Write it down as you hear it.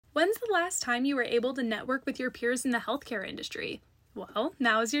When's the last time you were able to network with your peers in the healthcare industry? Well,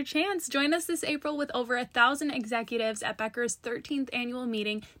 now is your chance. Join us this April with over 1,000 executives at Becker's 13th annual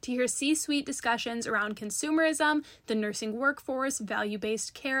meeting to hear C-suite discussions around consumerism, the nursing workforce,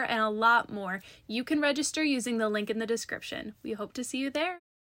 value-based care, and a lot more. You can register using the link in the description. We hope to see you there.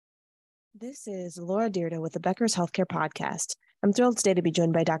 This is Laura Dyrda with the Becker's Healthcare Podcast. I'm thrilled today to be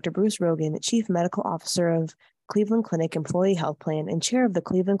joined by Dr. Bruce Rogan, Chief Medical Officer of Cleveland Clinic Employee Health Plan and Chair of the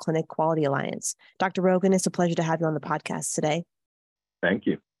Cleveland Clinic Quality Alliance. Dr. Rogan, it's a pleasure to have you on the podcast today. Thank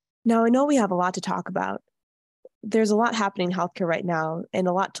you. Now, I know we have a lot to talk about. There's a lot happening in healthcare right now and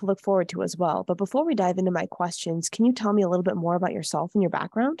a lot to look forward to as well. But before we dive into my questions, can you tell me a little bit more about yourself and your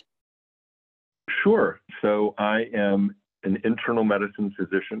background? Sure. So I am an internal medicine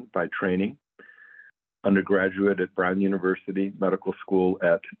physician by training, undergraduate at Brown University Medical School,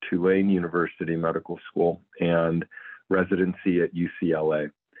 at Tulane University Medical School, and residency at UCLA.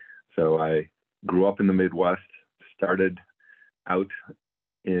 So I grew up in the Midwest, started out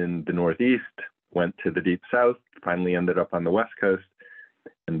in the Northeast, went to the Deep South, finally ended up on the West Coast.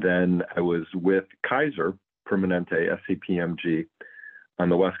 And then I was with Kaiser Permanente, SCPMG, on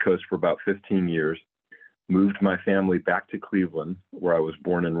the West Coast for about 15 years, moved my family back to Cleveland, where I was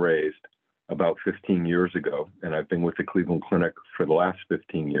born and raised, about 15 years ago. And I've been with the Cleveland Clinic for the last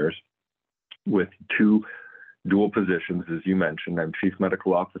 15 years with two dual positions, as you mentioned. I'm Chief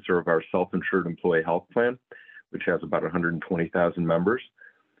Medical Officer of our self-insured employee health plan, which has about 120,000 members.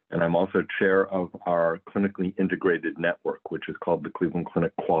 And I'm also chair of our clinically integrated network, which is called the Cleveland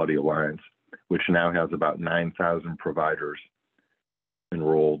Clinic Quality Alliance, which now has about 9,000 providers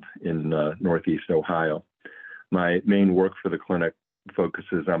enrolled in Northeast Ohio. My main work for the clinic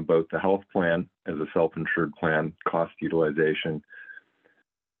focuses on both the health plan as a self-insured plan, cost utilization,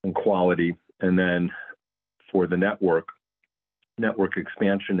 and quality. And then for the network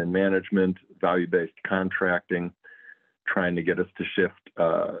expansion and management, value-based contracting, trying to get us to shift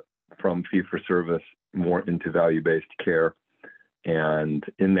from fee-for-service more into value-based care. And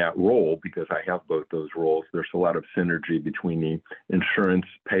in that role, because I have both those roles, there's a lot of synergy between the insurance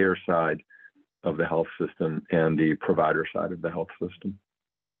payer side of the health system and the provider side of the health system.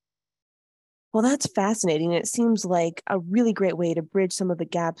 Well, that's fascinating. It seems like a really great way to bridge some of the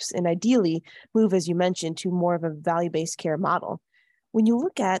gaps and ideally move, as you mentioned, to more of a value-based care model. When you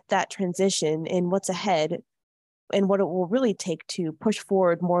look at that transition and what's ahead and what it will really take to push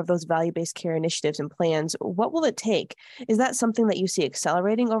forward more of those value-based care initiatives and plans, what will it take? Is that something that you see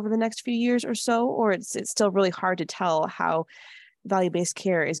accelerating over the next few years or so, or it's still really hard to tell how value-based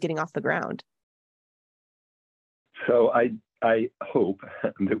care is getting off the ground? So I hope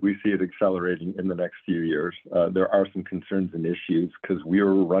that we see it accelerating in the next few years. There are some concerns and issues because we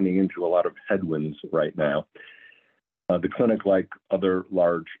are running into a lot of headwinds right now. The clinic, like other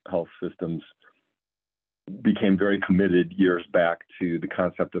large health systems, became very committed years back to the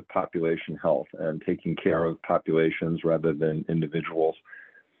concept of population health and taking care of populations rather than individuals,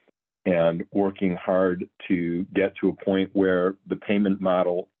 and working hard to get to a point where the payment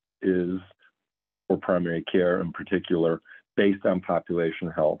model is, for primary care in particular, based on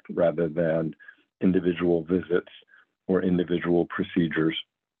population health rather than individual visits or individual procedures.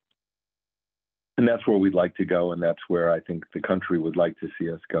 And that's where we'd like to go, and that's where I think the country would like to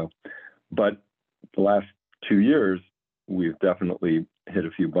see us go. But the last 2 years, we've definitely hit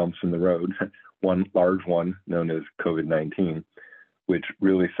a few bumps in the road. One large one, known as COVID-19, which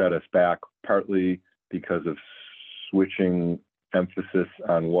really set us back, partly because of switching emphasis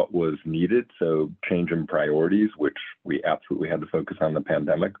on what was needed, so change in priorities, which we absolutely had to focus on the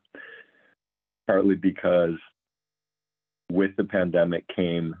pandemic. Partly because with the pandemic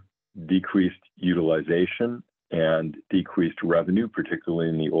came decreased utilization and decreased revenue, particularly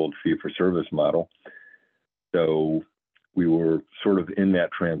in the old fee-for-service model. So we were sort of in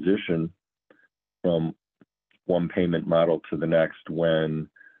that transition from one payment model to the next when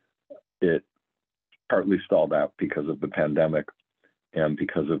it partly stalled out because of the pandemic and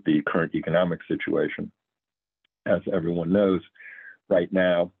because of the current economic situation. As everyone knows, right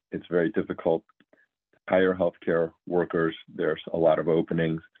now, it's very difficult to hire healthcare workers. There's a lot of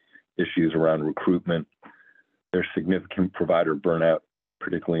openings, issues around recruitment. There's significant provider burnout,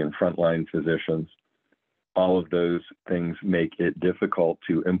 particularly in frontline physicians. All of those things make it difficult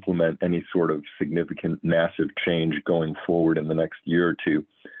to implement any sort of significant, massive change going forward in the next year or two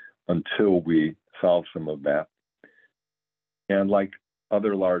until we solve some of that. And like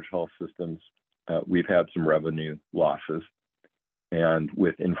other large health systems, we've had some revenue losses. And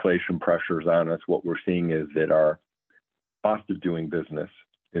with inflation pressures on us, what we're seeing is that our cost of doing business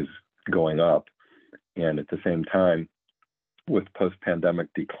is going up. And at the same time, with post-pandemic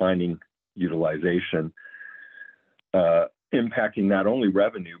declining utilization, impacting not only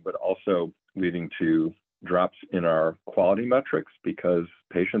revenue, but also leading to drops in our quality metrics because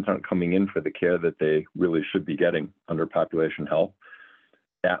patients aren't coming in for the care that they really should be getting under population health.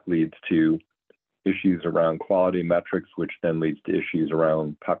 That leads to issues around quality metrics, which then leads to issues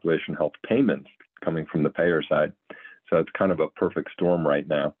around population health payments coming from the payer side. So it's kind of a perfect storm right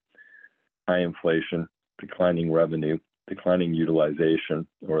now. High inflation, declining revenue, declining utilization,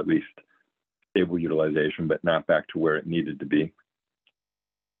 or at least stable utilization, but not back to where it needed to be.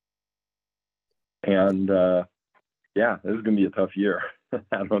 And yeah, this is going to be a tough year.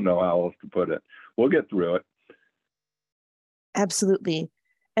 I don't know how else to put it. We'll get through it. Absolutely.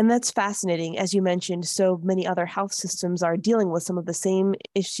 And that's fascinating. As you mentioned, so many other health systems are dealing with some of the same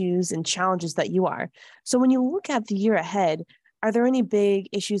issues and challenges that you are. So when you look at the year ahead, are there any big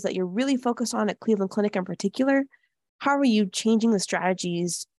issues that you're really focused on at Cleveland Clinic in particular? How are you changing the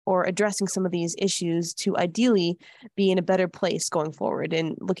strategies or addressing some of these issues to ideally be in a better place going forward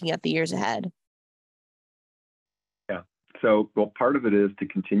and looking at the years ahead? Yeah. So, well, part of it is to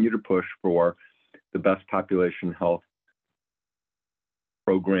continue to push for the best population health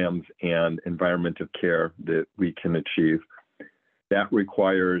programs and environment of care that we can achieve. That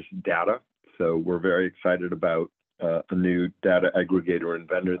requires data. So we're very excited about a new data aggregator and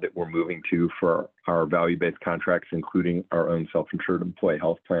vendor that we're moving to for our value-based contracts, including our own self-insured employee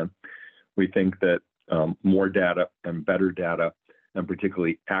health plan. We think that more data and better data, and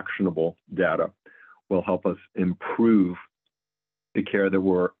particularly actionable data, will help us improve the care that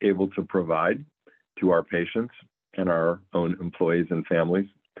we're able to provide to our patients and our own employees and families.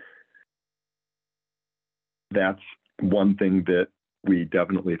 That's one thing that we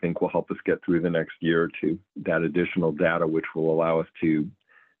definitely think will help us get through the next year or two, that additional data, which will allow us to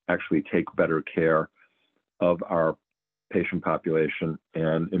actually take better care of our patient population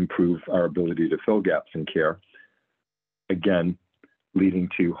and improve our ability to fill gaps in care. Again, leading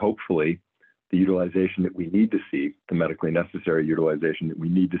to hopefully the utilization that we need to see, the medically necessary utilization that we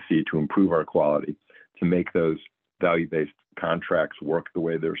need to see to improve our quality, to make those value-based contracts work the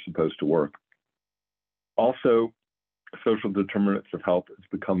way they're supposed to work. Also, social determinants of health is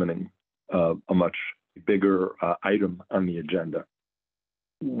becoming a much bigger item on the agenda.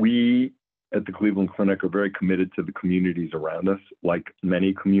 We at the Cleveland Clinic are very committed to the communities around us. Like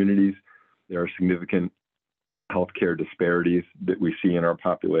many communities, there are significant healthcare disparities that we see in our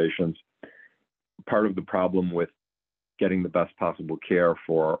populations. Part of the problem with getting the best possible care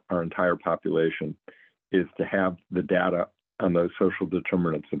for our entire population is to have the data on those social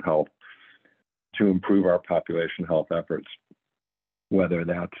determinants of health to improve our population health efforts, whether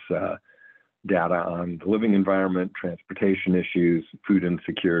that's data on the living environment, transportation issues, food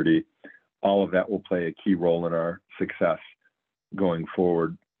insecurity. All of that will play a key role in our success going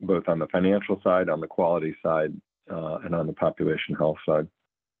forward, both on the financial side, on the quality side, and on the population health side.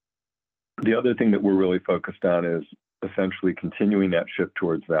 The other thing that we're really focused on is essentially continuing that shift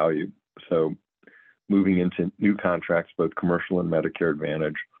towards value. So moving into new contracts, both commercial and Medicare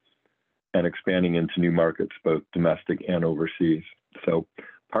Advantage, and expanding into new markets, both domestic and overseas. So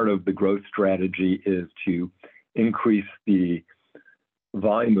part of the growth strategy is to increase the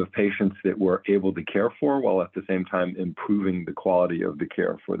volume of patients that we're able to care for, while at the same time improving the quality of the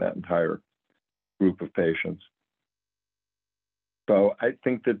care for that entire group of patients. So I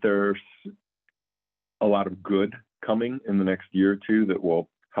think that there's a lot of good coming in the next year or two that will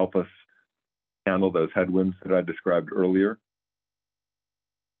help us handle those headwinds that I described earlier.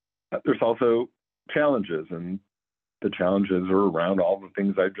 There's also challenges, and the challenges are around all the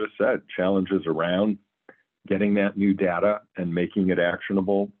things I just said. Challenges around getting that new data and making it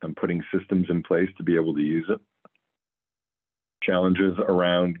actionable and putting systems in place to be able to use it. Challenges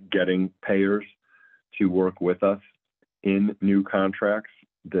around getting payers to work with us in new contracts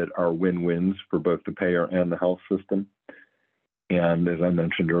that are win-wins for both the payer and the health system. And as I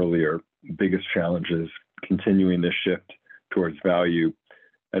mentioned earlier, biggest challenge is continuing this shift towards value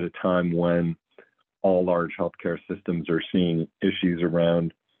at a time when all large healthcare systems are seeing issues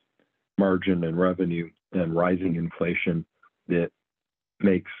around margin and revenue and rising inflation that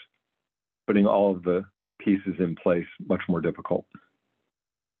makes putting all of the pieces in place much more difficult.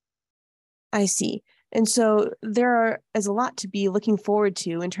 I see. And so there is a lot to be looking forward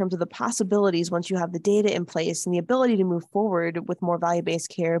to in terms of the possibilities once you have the data in place and the ability to move forward with more value-based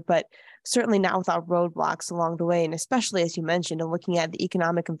care, but certainly not without roadblocks along the way. And especially, as you mentioned, and looking at the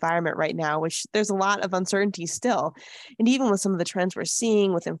economic environment right now, which there's a lot of uncertainty still, and even with some of the trends we're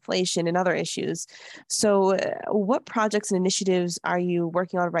seeing with inflation and other issues. So what projects and initiatives are you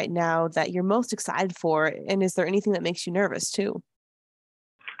working on right now that you're most excited for? And is there anything that makes you nervous too?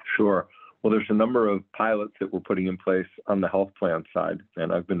 Sure. Well, there's a number of pilots that we're putting in place on the health plan side,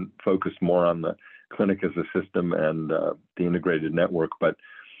 and I've been focused more on the clinic as a system and the integrated network. But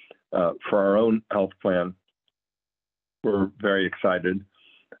for our own health plan, we're very excited,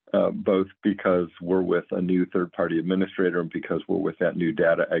 both because we're with a new third-party administrator and because we're with that new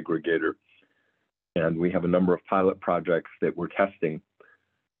data aggregator. And we have a number of pilot projects that we're testing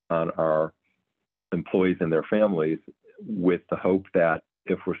on our employees and their families with the hope that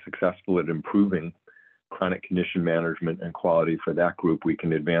if we're successful at improving chronic condition management and quality for that group, we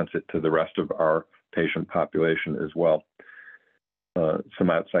can advance it to the rest of our patient population as well. Some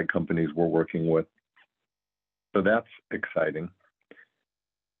outside companies we're working with. So that's exciting.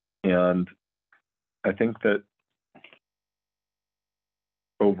 And I think that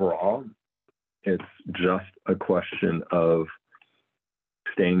overall, it's just a question of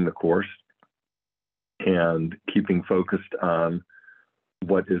staying the course and keeping focused on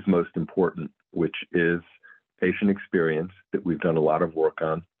what is most important, which is patient experience that we've done a lot of work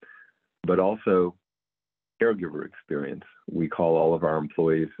on, but also caregiver experience. We call all of our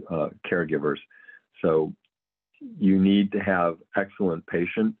employees caregivers. So you need to have excellent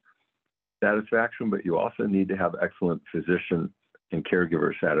patient satisfaction, but you also need to have excellent physician and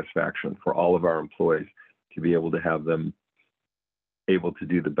caregiver satisfaction for all of our employees to be able to have them able to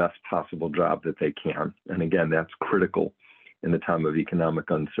do the best possible job that they can. And again, that's critical in the time of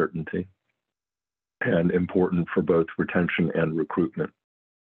economic uncertainty and important for both retention and recruitment.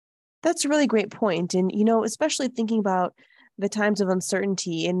 That's a really great point. And, especially thinking about the times of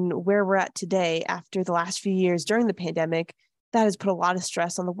uncertainty and where we're at today after the last few years during the pandemic, that has put a lot of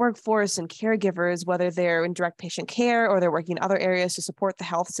stress on the workforce and caregivers, whether they're in direct patient care or they're working in other areas to support the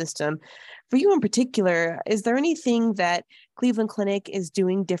health system. For you in particular, is there anything that Cleveland Clinic is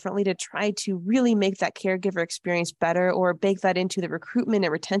doing differently to try to really make that caregiver experience better or bake that into the recruitment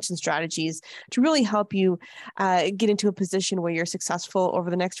and retention strategies to really help you get into a position where you're successful over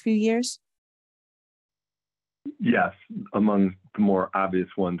the next few years? Yes. Among the more obvious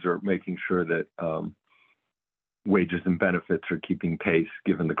ones are making sure that wages and benefits are keeping pace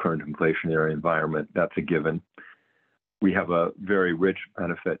given the current inflationary environment. That's a given. We have a very rich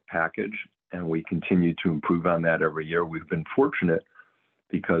benefit package, and we continue to improve on that every year. We've been fortunate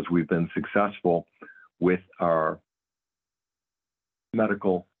because we've been successful with our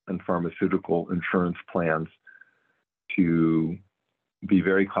medical and pharmaceutical insurance plans to be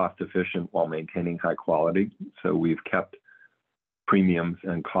very cost efficient while maintaining high quality. So we've kept premiums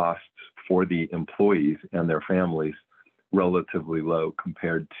and costs for the employees and their families relatively low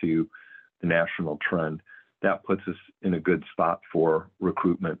compared to the national trend. That puts us in a good spot for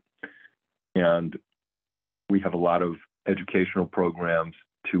recruitment. And we have a lot of educational programs,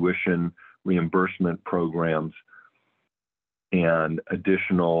 tuition reimbursement programs, and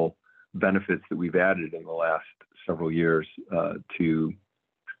additional benefits that we've added in the last several years to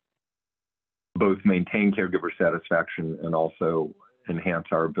both maintain caregiver satisfaction and also enhance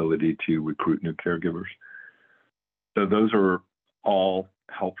our ability to recruit new caregivers. So those are all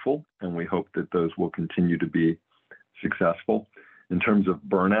helpful, and we hope that those will continue to be successful. In terms of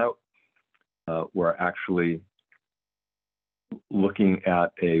burnout, we're actually looking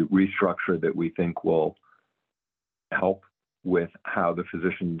at a restructure that we think will help with how the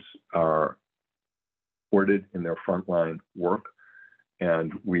physicians are supported in their frontline work.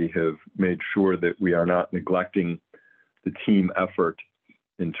 And we have made sure that we are not neglecting the team effort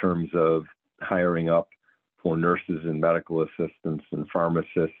in terms of hiring up for nurses and medical assistants and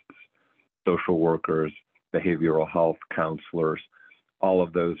pharmacists, social workers, behavioral health counselors. All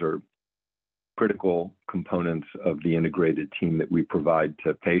of those are critical components of the integrated team that we provide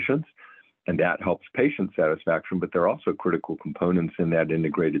to patients, and that helps patient satisfaction, but they're also critical components in that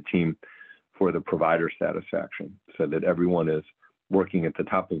integrated team for the provider satisfaction, so that everyone is working at the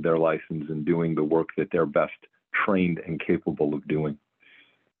top of their license and doing the work that they're best trained and capable of doing.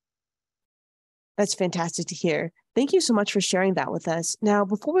 That's fantastic to hear. Thank you so much for sharing that with us. Now,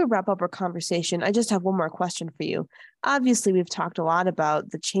 before we wrap up our conversation, I just have one more question for you. Obviously, we've talked a lot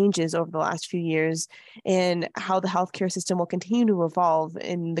about the changes over the last few years and how the healthcare system will continue to evolve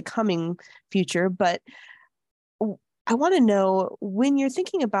in the coming future. But I want to know, when you're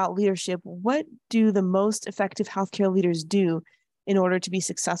thinking about leadership, what do the most effective healthcare leaders do in order to be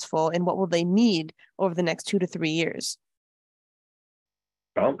successful, and what will they need over the next 2 to 3 years?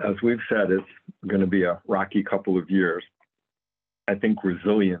 Well, as we've said, it's going to be a rocky couple of years. I think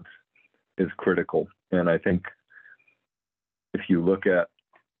resilience is critical. And I think if you look at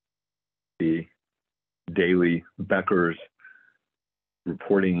the daily Becker's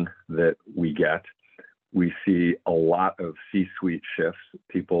reporting that we get, we see a lot of C-suite shifts,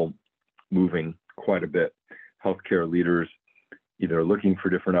 people moving quite a bit, healthcare leaders either looking for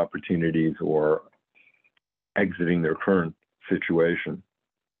different opportunities or exiting their current situation.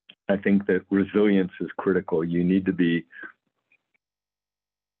 I think that resilience is critical. You need to be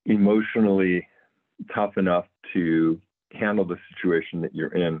emotionally tough enough to handle the situation that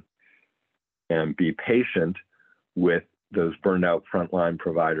you're in and be patient with those burned out frontline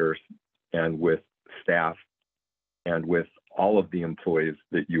providers and with staff and with all of the employees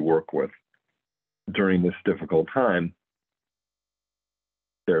that you work with during this difficult time.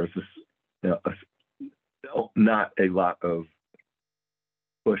 There's this, not a lot of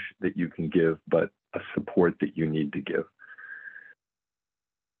push that you can give, but a support that you need to give.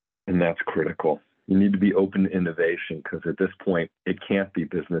 And that's critical. You need to be open to innovation, because at this point, it can't be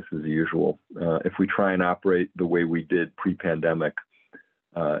business as usual. If we try and operate the way we did pre-pandemic,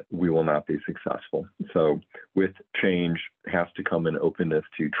 we will not be successful. So with change has to come an openness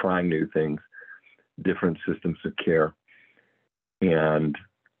to trying new things, different systems of care. And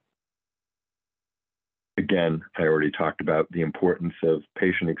again, I already talked about the importance of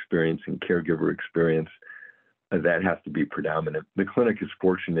patient experience and caregiver experience. That has to be predominant. The clinic is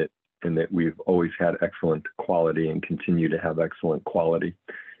fortunate in that we've always had excellent quality and continue to have excellent quality.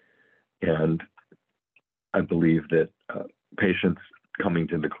 And I believe that patients coming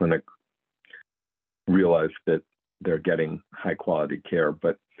to the clinic realize that they're getting high quality care,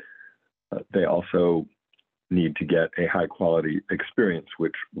 but they also need to get a high quality experience,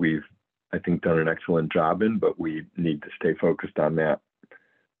 which we've, I think, done an excellent job in, but we need to stay focused on that.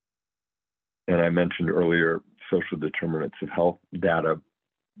 And I mentioned earlier, social determinants of health data.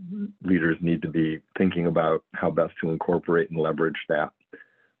 Leaders need to be thinking about how best to incorporate and leverage that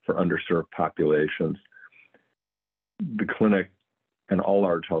for underserved populations. The clinic and all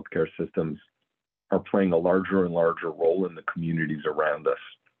large healthcare systems are playing a larger and larger role in the communities around us.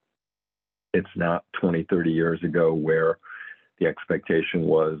 It's not 20, 30 years ago where the expectation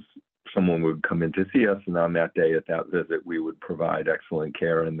was someone would come in to see us, and on that day at that visit, we would provide excellent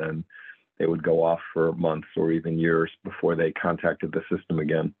care, and then they would go off for months or even years before they contacted the system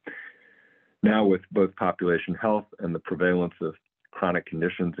again. Now, with both population health and the prevalence of chronic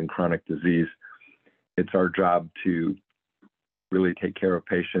conditions and chronic disease, it's our job to really take care of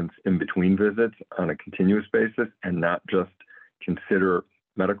patients in between visits on a continuous basis and not just consider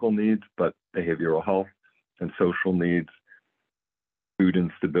medical needs, but behavioral health and social needs, food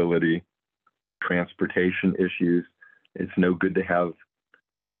instability, transportation issues. It's no good to have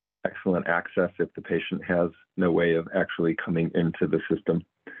excellent access if the patient has no way of actually coming into the system.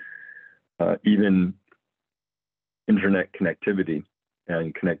 Even internet connectivity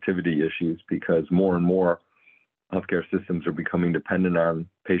and connectivity issues, because more and more healthcare systems are becoming dependent on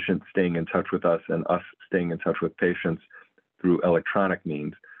patients staying in touch with us and us staying in touch with patients through electronic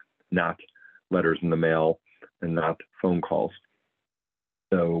means, not letters in the mail and not phone calls.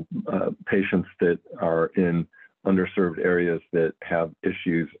 So patients that are in underserved areas that have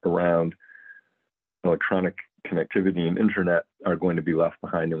issues around electronic connectivity and internet are going to be left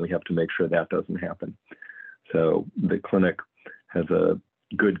behind, and we have to make sure that doesn't happen. So the clinic has a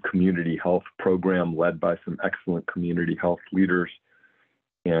good community health program led by some excellent community health leaders,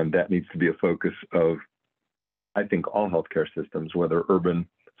 and that needs to be a focus of, I think, all healthcare systems, whether urban,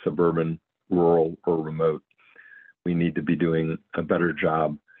 suburban, rural, or remote. We need to be doing a better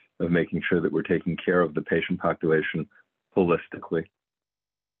job of making sure that we're taking care of the patient population holistically.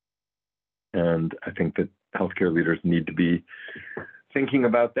 And I think that healthcare leaders need to be thinking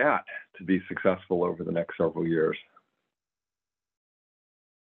about that to be successful over the next several years.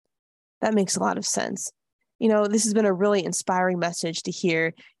 That makes a lot of sense. You know, this has been a really inspiring message to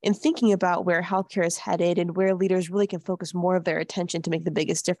hear in thinking about where healthcare is headed and where leaders really can focus more of their attention to make the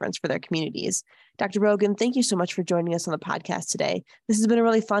biggest difference for their communities. Dr. Rogan, thank you so much for joining us on the podcast today. This has been a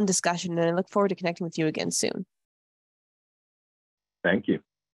really fun discussion, and I look forward to connecting with you again soon. Thank you.